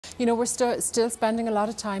You know, we're still spending a lot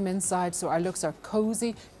of time inside, so our looks are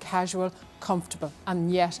cosy, casual, comfortable,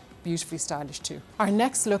 and yet beautifully stylish too. Our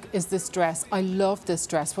next look is this dress. I love this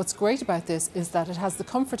dress. What's great about this is that it has the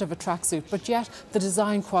comfort of a tracksuit, but yet the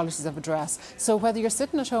design qualities of a dress. So whether you're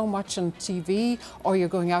sitting at home watching TV or you're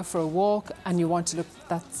going out for a walk and you want to look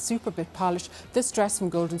that super bit polished, this dress from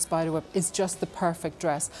Golden Spiderweb is just the perfect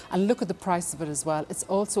dress. And look at the price of it as well. It's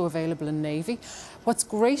also available in navy. What's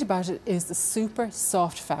great about it is the super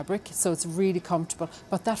soft fabric, so it's really comfortable,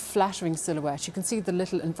 but that flattering silhouette. You can see the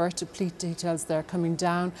little inverted pleat details there coming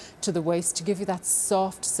down to the waist to give you that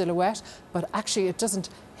soft silhouette, but actually it doesn't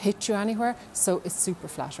hit you anywhere, so it's super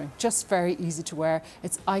flattering. Just very easy to wear.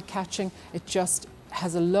 It's eye-catching. It just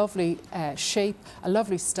has a lovely shape, a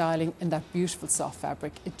lovely styling in that beautiful soft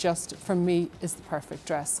fabric. It just, for me, is the perfect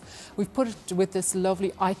dress. We've put it with this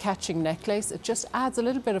lovely eye-catching necklace. It just adds a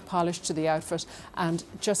little bit of polish to the outfit and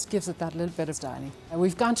just gives it that little bit of styling.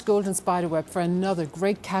 We've gone to Golden Spiderweb for another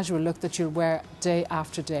great casual look that you'll wear day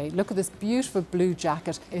after day. Look at this beautiful blue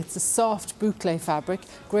jacket. It's a soft boucle fabric,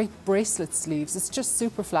 great bracelet sleeves. It's just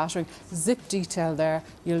super flattering. Zip detail there.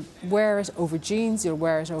 You'll wear it over jeans, you'll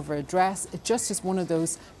wear it over a dress. It just is one of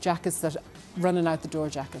those jackets that running out the door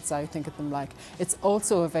jackets, I think of them like. It's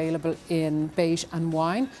also available in beige and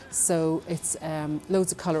wine, so it's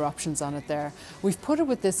loads of colour options on it there. We've put it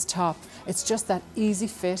with this top. It's just that easy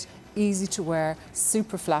fit, easy to wear,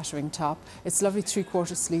 super flattering top. It's lovely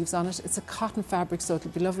 3/4 sleeves on it. It's a cotton fabric, so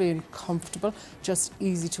it'll be lovely and comfortable, just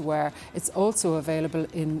easy to wear. It's also available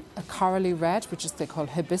in a corally red, which is they call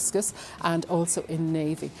hibiscus, and also in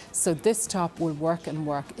navy. So this top will work and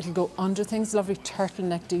work. It'll go under things, lovely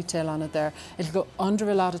turtleneck detail on it there. It'll go under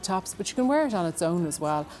a lot of tops, but you can wear it on its own as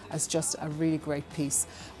well as just a really great piece.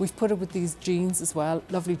 We've put it with these jeans as well,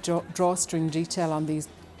 lovely drawstring detail on these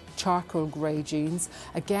charcoal grey jeans.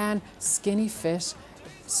 Again, skinny fit,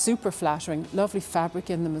 super flattering, lovely fabric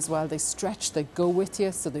in them as well. They stretch, they go with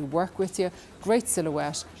you, so they work with you. Great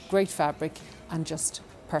silhouette, great fabric, and just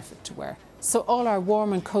perfect to wear. So all our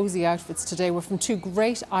warm and cosy outfits today were from two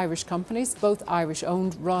great Irish companies, both Irish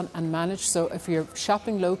owned, run and managed. So if you're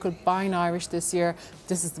shopping local, buying Irish this year,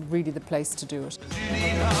 this is really the place to do it.